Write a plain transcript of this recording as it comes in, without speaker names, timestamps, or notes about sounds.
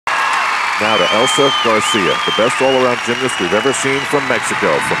Now to Elsa Garcia, the best all-around gymnast we've ever seen from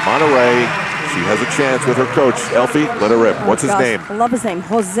Mexico. From Monterrey, she has a chance with her coach. Elfie, let her rip. What's his name? I love his name,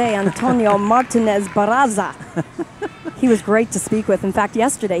 Jose Antonio Martinez Barraza. He was great to speak with. In fact,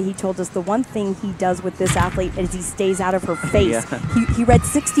 yesterday he told us the one thing he does with this athlete is he stays out of her face. Yeah. He read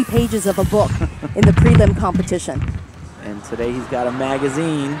 60 pages of a book in the prelim competition. And today he's got a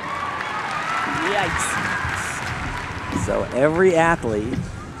magazine. Yikes. So every athlete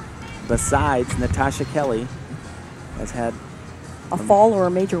besides Natasha Kelly has had a fall or a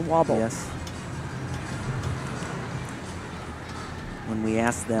major wobble. Yes. When we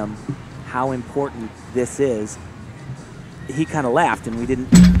asked them how important this is, he kind of laughed, and we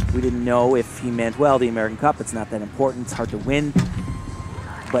didn't know if he meant, well, the American Cup, it's not that important, it's hard to win.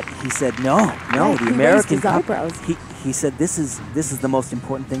 But he said, no, the American Cup. He said this is the most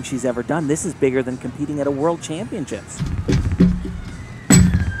important thing she's ever done. This is bigger than competing at a World Championships.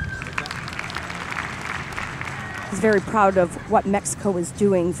 He's very proud of what Mexico is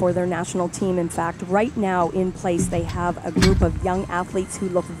doing for their national team. In fact, right now in place, they have a group of young athletes who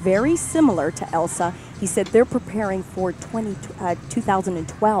look very similar to Elsa. He said they're preparing for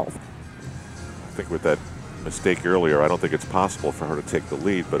 2012. I think with that mistake earlier, I don't think it's possible for her to take the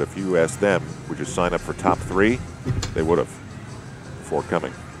lead, but if you ask them, would you sign up for top 3? They would have before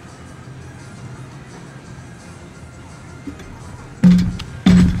coming.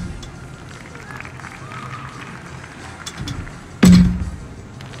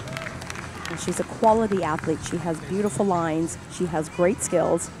 She's a quality athlete. She has beautiful lines. She has great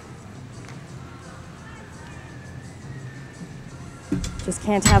skills. Just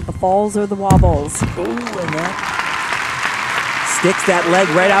can't have the falls or the wobbles. Ooh, and that sticks that leg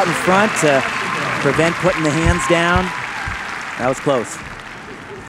right out in front to prevent putting the hands down. That was close.